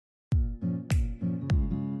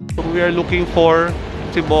we are looking for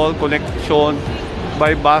possible connection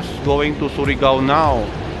by bus going to Surigao now.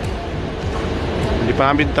 Hindi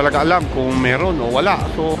pa namin talaga alam kung meron o wala.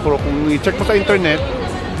 So, pero kung i-check mo sa internet,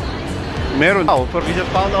 meron. Pero we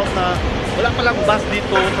just found out na wala palang bus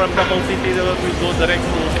dito from Davao City that will go direct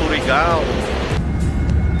to Surigao.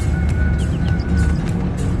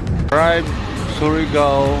 Arrived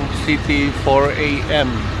Surigao City 4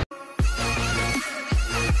 AM.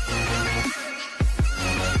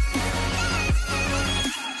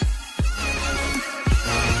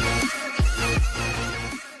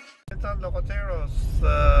 Locoteros,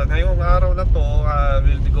 ngayong araw na to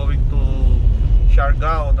we'll be going to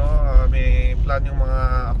Siargao, no? May plan yung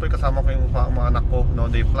mga actually kasama ko yung mga anak ko, no?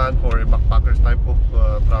 They plan for a backpackers type of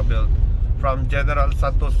travel from Gensan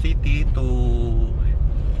City to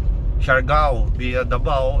Siargao via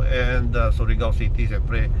Davao and Surigao City.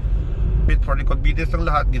 Siyempre for the convenience ng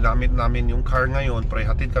lahat, ginamit namin yung car ngayon para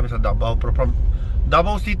hatid kami sa Davao. Pero from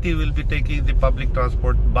Davao City we'll be taking the public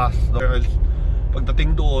transport bus, no?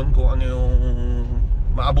 Pagdating doon, kung ano yung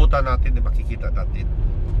maabutan natin, makikita natin.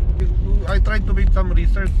 I tried to make some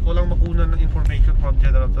research. Walang makunan ng information from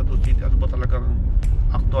Gensan City. Ano ba talagang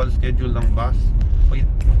actual schedule ng bus?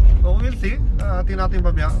 So we'll see. Atin natin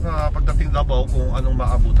mamaya pagdating Davao kung anong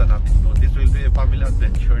maabutan natin doon. This will be a family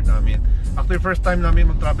adventure namin. Actually, first time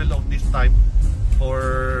namin mag-travel of this type for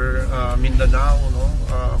Mindanao, no?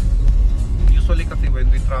 Usually kasi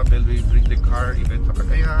when we travel, we bring the car even sa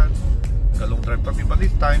Cagayan, long drive kami, but this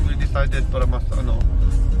time we decided para mas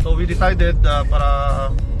so we decided para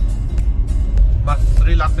mas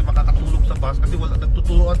relax na makakatulog sa bus kasi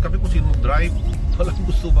nagtutulungan kami kung sino mag-drive. Walang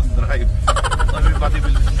gusto mag-drive. So everybody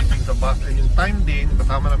will be sleeping sa bus, and yung time din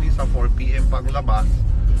kasama namin sa 4 PM pang labas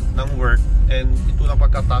ng work, and ito lang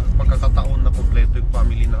pagkakataon na kompleto yung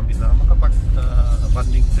family namin na makapag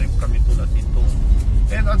banding trip kami tulad dito.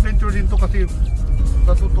 And adventure din to kasi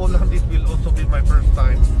sa totoo lang, this will also be my first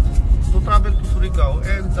time to travel to Surigao,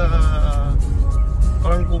 and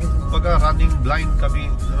parang kung baga running blind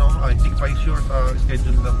kami, hindi pa sure sa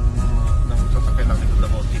schedule ng sasakyan namin sa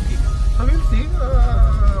Davao City. So we'll see,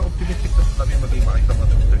 optimistic na kami maging maayos ang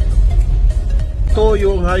trip. Ito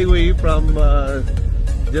yung highway from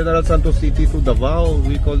Gensan City to Davao.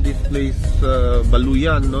 We call this place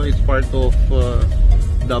Baluyan, no? It's part of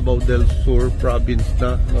Davao del Sur province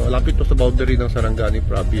na, no? Lapit to sa boundary ng Sarangani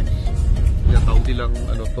province. Tawag nilang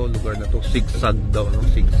lugar na to, zigzag daw, no?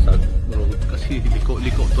 Zigzag road kasi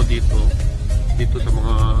liko to dito sa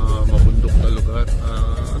mga mabundok na lugar.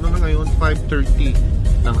 Na ngayon, 5:30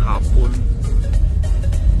 ng hapon.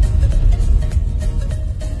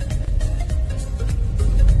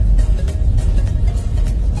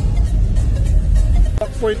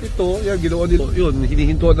 Point ito, ginawa nila yun,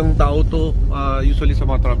 hinihintuan ng tao to, usually sa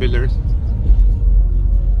mga travelers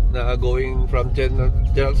na going from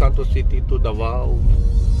Gensan City to Davao.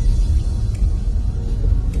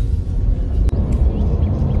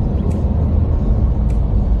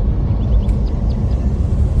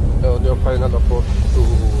 So your final approach to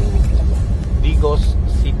Digos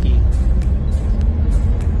City.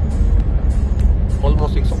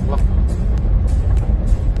 Almost 6 o'clock.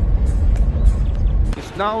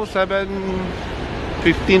 It's now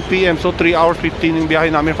 7:15 PM, so 3 hours 15 yung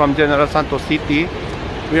biyahe namin from Gensan City.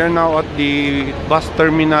 We are now at the bus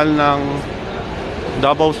terminal ng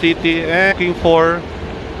Davao City and looking for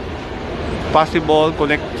possible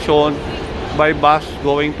connection by bus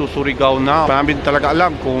going to Surigao now. Hindi namin talaga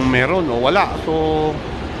alam kung meron o wala. So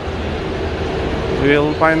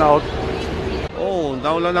we'll find out.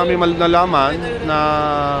 Now lang namin nalaman na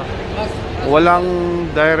walang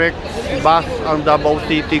direct bus ang Davao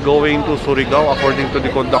City going to Surigao according to the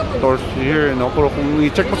conductors here, no? Pero kung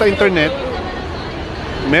i-check mo sa internet,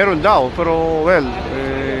 meron daw, pero well,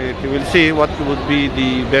 we'll see what would be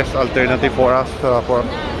the best alternative for us.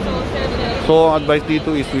 So advice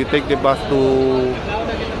dito is we take the bus to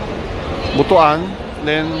Butuan,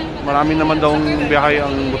 then marami naman daw biyahe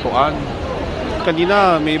ang Butuan.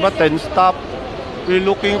 Kanina may iba 10 stop. We're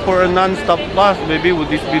looking for a non-stop bus. Maybe would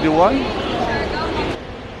this be the one?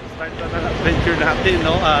 Start na adventure natin,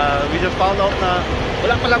 no? We just found out na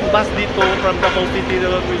wala palang bus dito from Davao City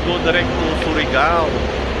that will go direct to Surigao.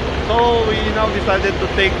 So we now decided to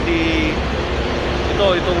take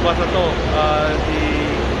itong bus na to, the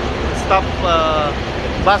stop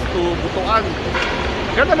bus to Butuan.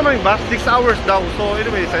 Ganda naman yung bus, 6 hours daw. So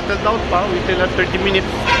anyway, settled down pa. We still have 30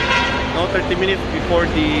 minutes. No, 30 minutes before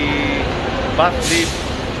the bus leaves.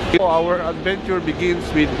 So our adventure begins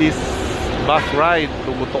with this bus ride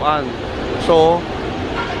to Butuan. So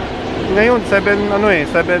ngayon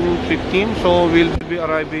 7:15, so we'll be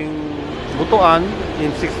arriving Butuan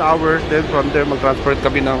in 6 hours. Then from there mag-transfer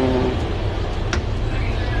kami ng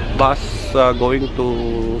bus going to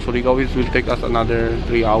Surigao, which will take us another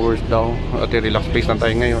 3 hours daw. At relax place na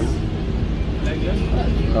tayo ngayon.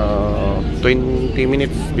 20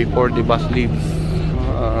 minutes before the bus leaves.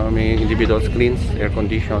 May individual screens, air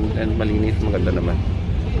conditioned, and malinis, maganda naman.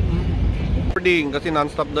 Kasi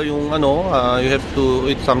non-stop daw yung you have to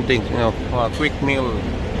eat something, quick meal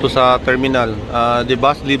to sa terminal. The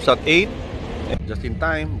bus leaves at 8. Just in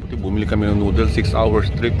time, buti bumili kami ng noodles, 6 hours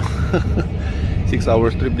trip. 6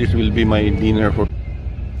 hours trip, this will be my dinner for.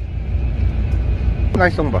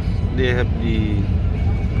 Nice yung bus. They have the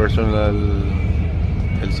personal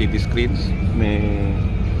LCD screens, may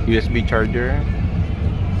USB charger.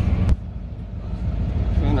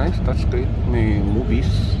 Very nice, touchscreen. May movies,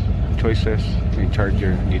 choices, may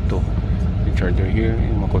charger dito. May charger here,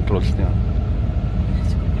 yung mga controls niya.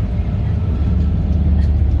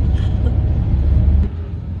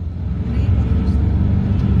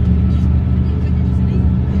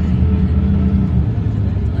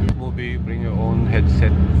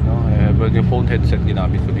 Headset, no? But yung phone headset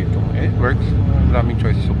ginamit ko dito. It works. Maraming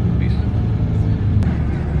choices of movies.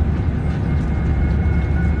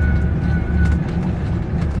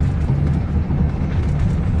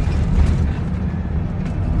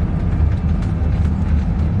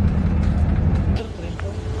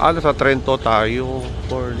 Sa Trento tayo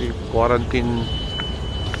for the quarantine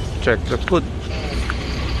check. That's good.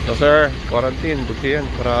 So sir, quarantine, buti yan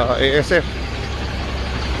para ASF.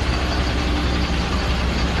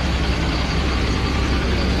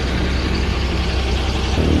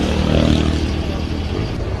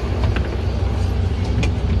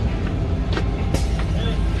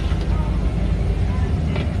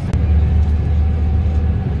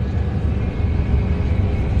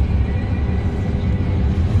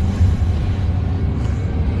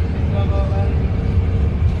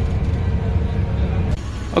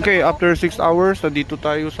 Okay, after 6 hours, dito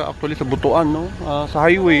tayo sa Butuan, no? Sa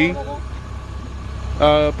highway,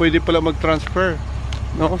 pwede pala mag-transfer,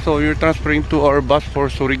 no? So you're transferring to our bus for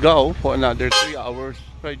Surigao for another 3 hours.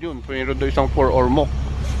 Right yun, mayroon daw isang 4 or more.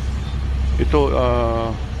 Ito,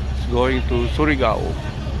 is going to Surigao.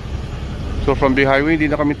 So from the highway, hindi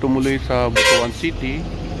na kami tumuloy sa Butuan City.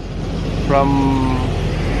 From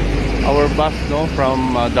our bus, no?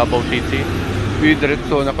 From Davao City.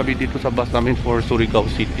 Diretso na kami dito sa bus namin for Siargao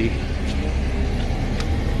City.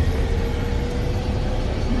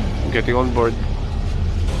 Getting on board.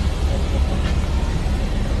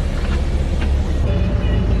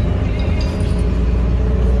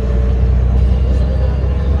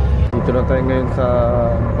 Dito na tayo ngayon sa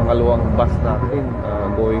pangalawang bus natin,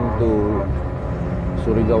 going to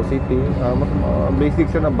Siargao City. Basic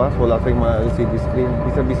siya na bus, wala tayong mga LCD screen.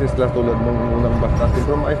 Isa business class tulad ng unang bus natin.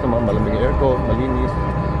 Pero maayos naman, malamig aircon, malinis.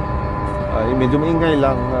 Medyo maingay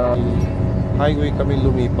lang. Highway kami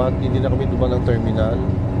lumipat, hindi na kami dumaan ng terminal.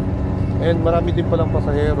 And marami din palang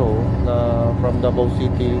pasahero na from Davao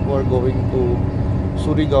City who are going to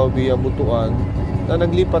Surigao via Butuan na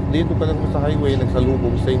naglipat din doon pa lang sa highway,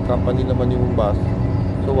 nagsalubong, same company naman yung bus.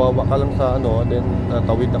 So wawa ka lang sa then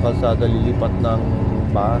tawid na kalsada, lilipat ng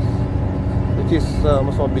bus, which is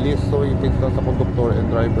mas mabilis. So it takes lang sa conductor and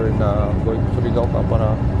driver na going to Surigao ka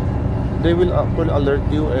para they will actually alert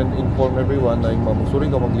you and inform everyone na yung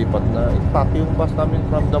Surigao maglipat na. In fact, yung bus namin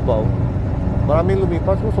from Davao, maraming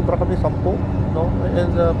lumipat. So sobra kami 10, no?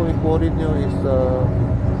 And kung i-worried nyo is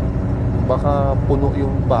baka puno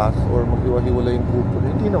yung bus or maghiwa-hiwala yung grupo.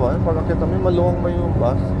 Hindi naman, pagkakit namin maluwang may yung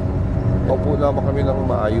bus. Paupo naman kami ng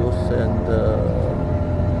maayos and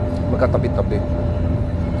magkatabi-tabi.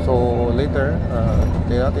 So later,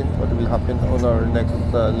 tingnan natin what will happen on our next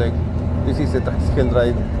leg. This is a tricycle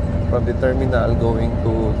ride from the terminal going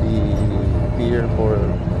to the pier for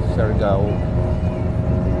Siargao.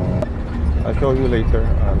 I'll show you later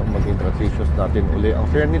anong maging transitions natin uli. Ang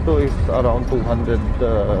fare nito is around 220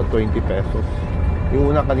 pesos. Yung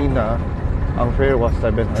una kanina, ang fare was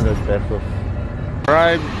 700 pesos.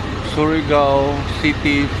 Arrived Surigao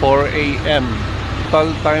City 4 AM. Total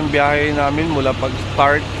time biyahe namin mula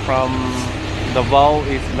pag-start from Davao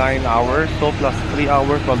is 9 hours. So plus 3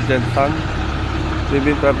 hours from Gensan. We've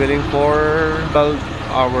been traveling for 12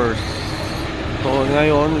 hours. So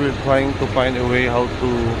ngayon, we're trying to find a way how to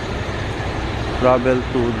travel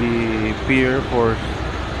to the pier for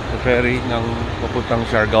the ferry ng papuntang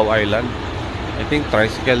Siargao Island. I think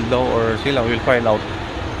tricycle daw or sila. We'll find out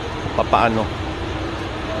paano.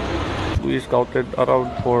 We scouted around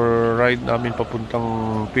for ride namin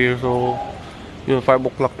papuntang pier. So yung 5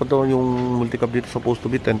 o'clock pa daw yung multicab dito, supposed to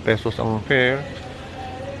be 10 pesos ang fare.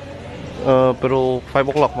 Pero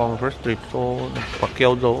 5 o'clock ang first trip. So,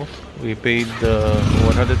 Pacquiao daw. We paid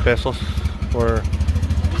 100 pesos for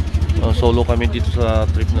solo kami dito sa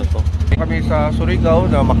trip na to. Kami sa Surigao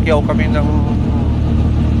na Macquiao kami ng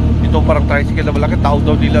itong parang tricycle na malaki. Tawag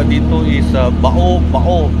daw nila dito is bao.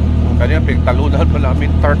 Kanya pinagtalunan pa namin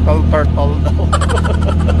turtle daw.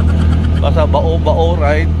 Basta bao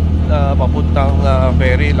ride papuntang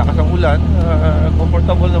ferry. Lakas ang ulan,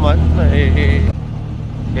 comfortable naman.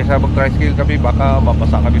 Kaysa mag-tricycle kami, baka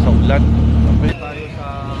mabasa kami sa ulan. Kami tayo sa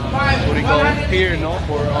Surigao Pier, no,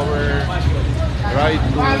 for our ride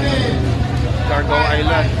to Siargao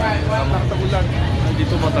Island. Lakas ang ulan.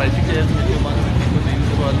 Dito mag-tricycle, dito mag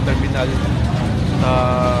terminal sa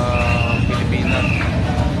Pilipinas.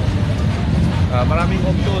 Maraming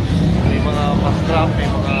options. May mga bus drop, may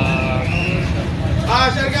mga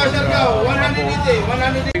Siargao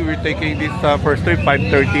 180. We're taking this first trip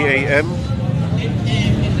 5:30 a.m.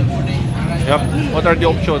 Yep. What are the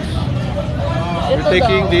options? We're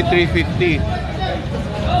taking the 350.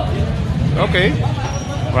 Okay.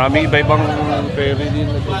 Maraming iba-ibang ferry din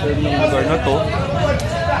nag-serve ng lugar na to.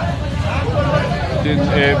 Din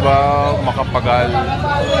Eva Makapagal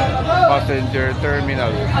Passenger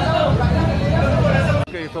Terminal.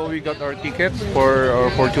 Okay, so we got our tickets for our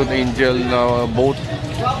Fortune Angel boat.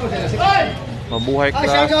 Mabuhay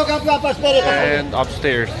class and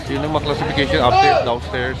upstairs. Yun ang mga classification, upstairs,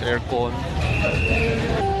 downstairs, aircon.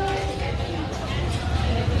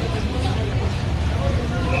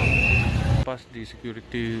 Past the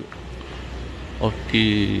security of the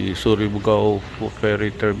Surigao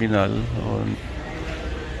Ferry Terminal on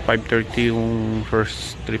 5:30 yung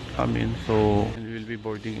first trip namin. So we will be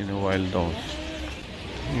boarding in a while daw.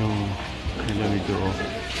 Yung medyo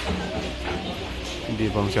hindi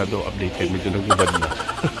pa masyado updated, medyo nagbubad na.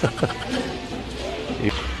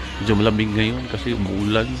 Medyo malamig ngayon kasi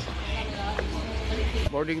umuulan.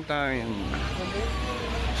 Boarding time.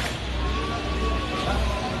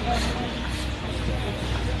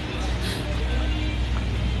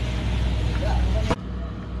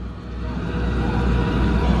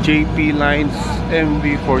 JP Lines MV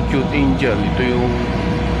Fortune Angel. Ito yung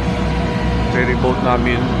ferry boat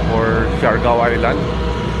namin for Siargao Island.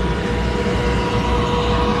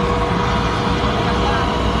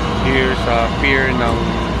 Here sa pier ng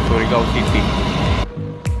Surigao City.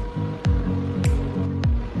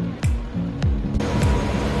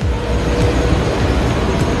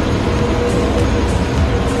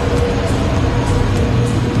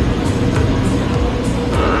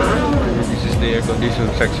 This is the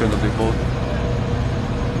air-conditioned section of the boat.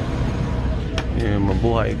 Yung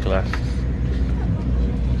mabuhay class.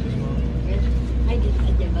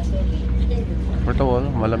 Comfortable,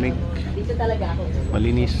 malamig,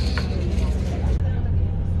 malinis.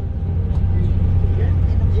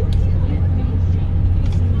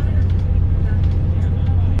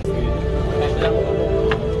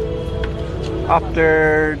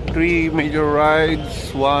 After 3 major rides,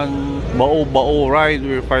 1 bao ride,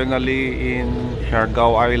 we're finally in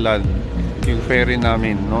Siargao Island. Yung ferry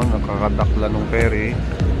namin, no, nakakadakla ng ferry,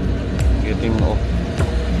 getting off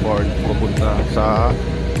board, pupunta sa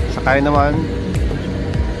sakay naman.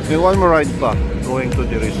 May 1 more ride pa going to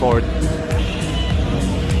the resort.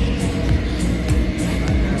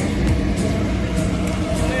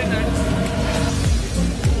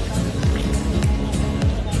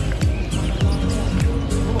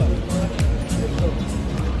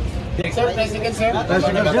 Sir, tricycle sir.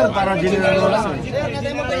 Tricycle sir, para general lang.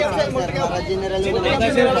 Para general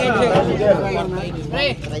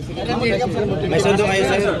may sundo kayo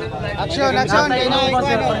sir. Action. Kaya na ako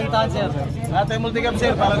sir, parintahan sir. Natin multicab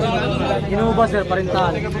sir, para inuba sir,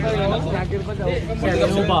 parintahan. Sir,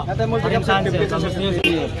 inuba. Natin multicab sir, tapos niyo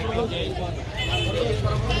sir.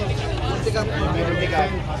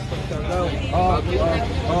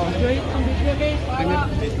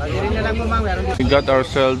 We got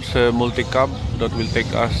ourselves a multi-cab that will take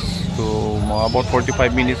us to about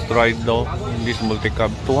 45 minutes ride daw in this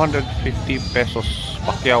multi-cab. 250 pesos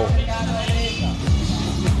Pacquiao.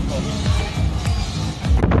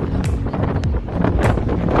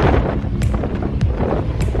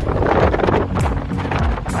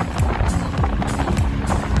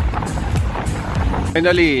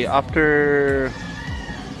 Finally, after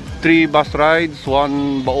 3 bus rides,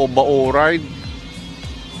 1 bao ride,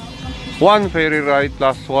 1 ferry ride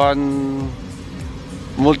plus 1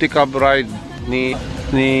 multi-cab ride ni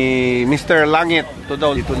Mr. Langit. Ito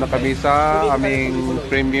daw, dito na kami sa aming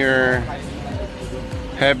Premier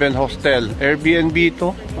Heaven Hostel. Airbnb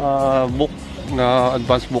ito, book na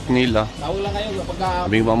advance book nila.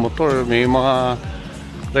 May mga motor, may mga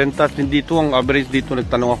rentas din dito, ang average dito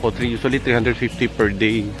nagtanong ako, usually 350 per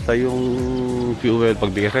day. Sa yung fuel,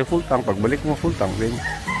 pagbigay sa'yo full tank, pagbalik mo full tank din.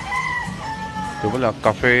 So wala,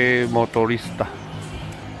 cafe motorista.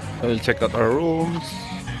 So we'll check out our rooms.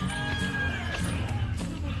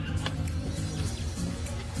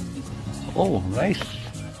 Oh, nice.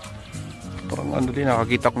 Parang ano din,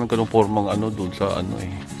 nakakita ko ng ganung formang ano doon sa ano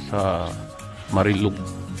sa Marilog,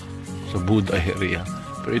 sa Buda area.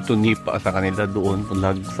 Pero ito nipa sa kanila doon,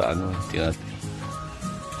 lag sa ano, tingnan natin.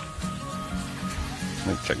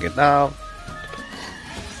 Let's check it out.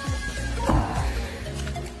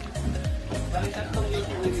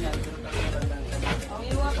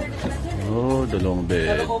 Oh, dalawang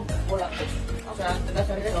bed.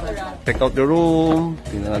 Check out the room.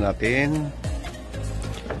 Tingnan natin.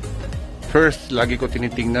 First, lagi ko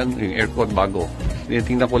tinitingnan yung aircon bago.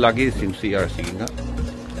 Tinitingnan ko lagi yung CR. Sige nga.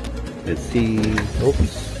 Let's see.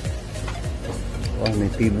 Oops. Oh, may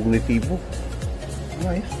tibong.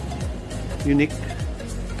 Nice. Unique.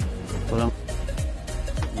 Parang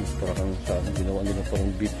sa ginawa nila parang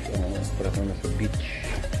beach. Parang nasa beach.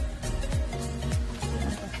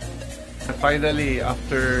 Finally,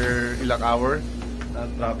 after ilang hours na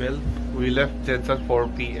travel, we left Gensan 4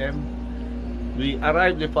 p.m. We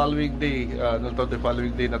arrived the following day. The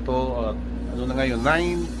following day na to, ano na ngayon,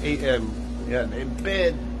 9 a.m. Yan, in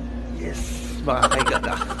bed. Yes, makakaiga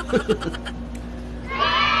na.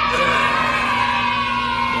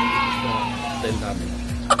 Hotel namin.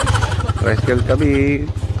 Tricycle kami.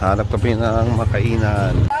 Hanap kami ng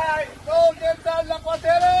makainan. Ay, go Gensan la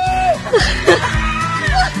Quatere!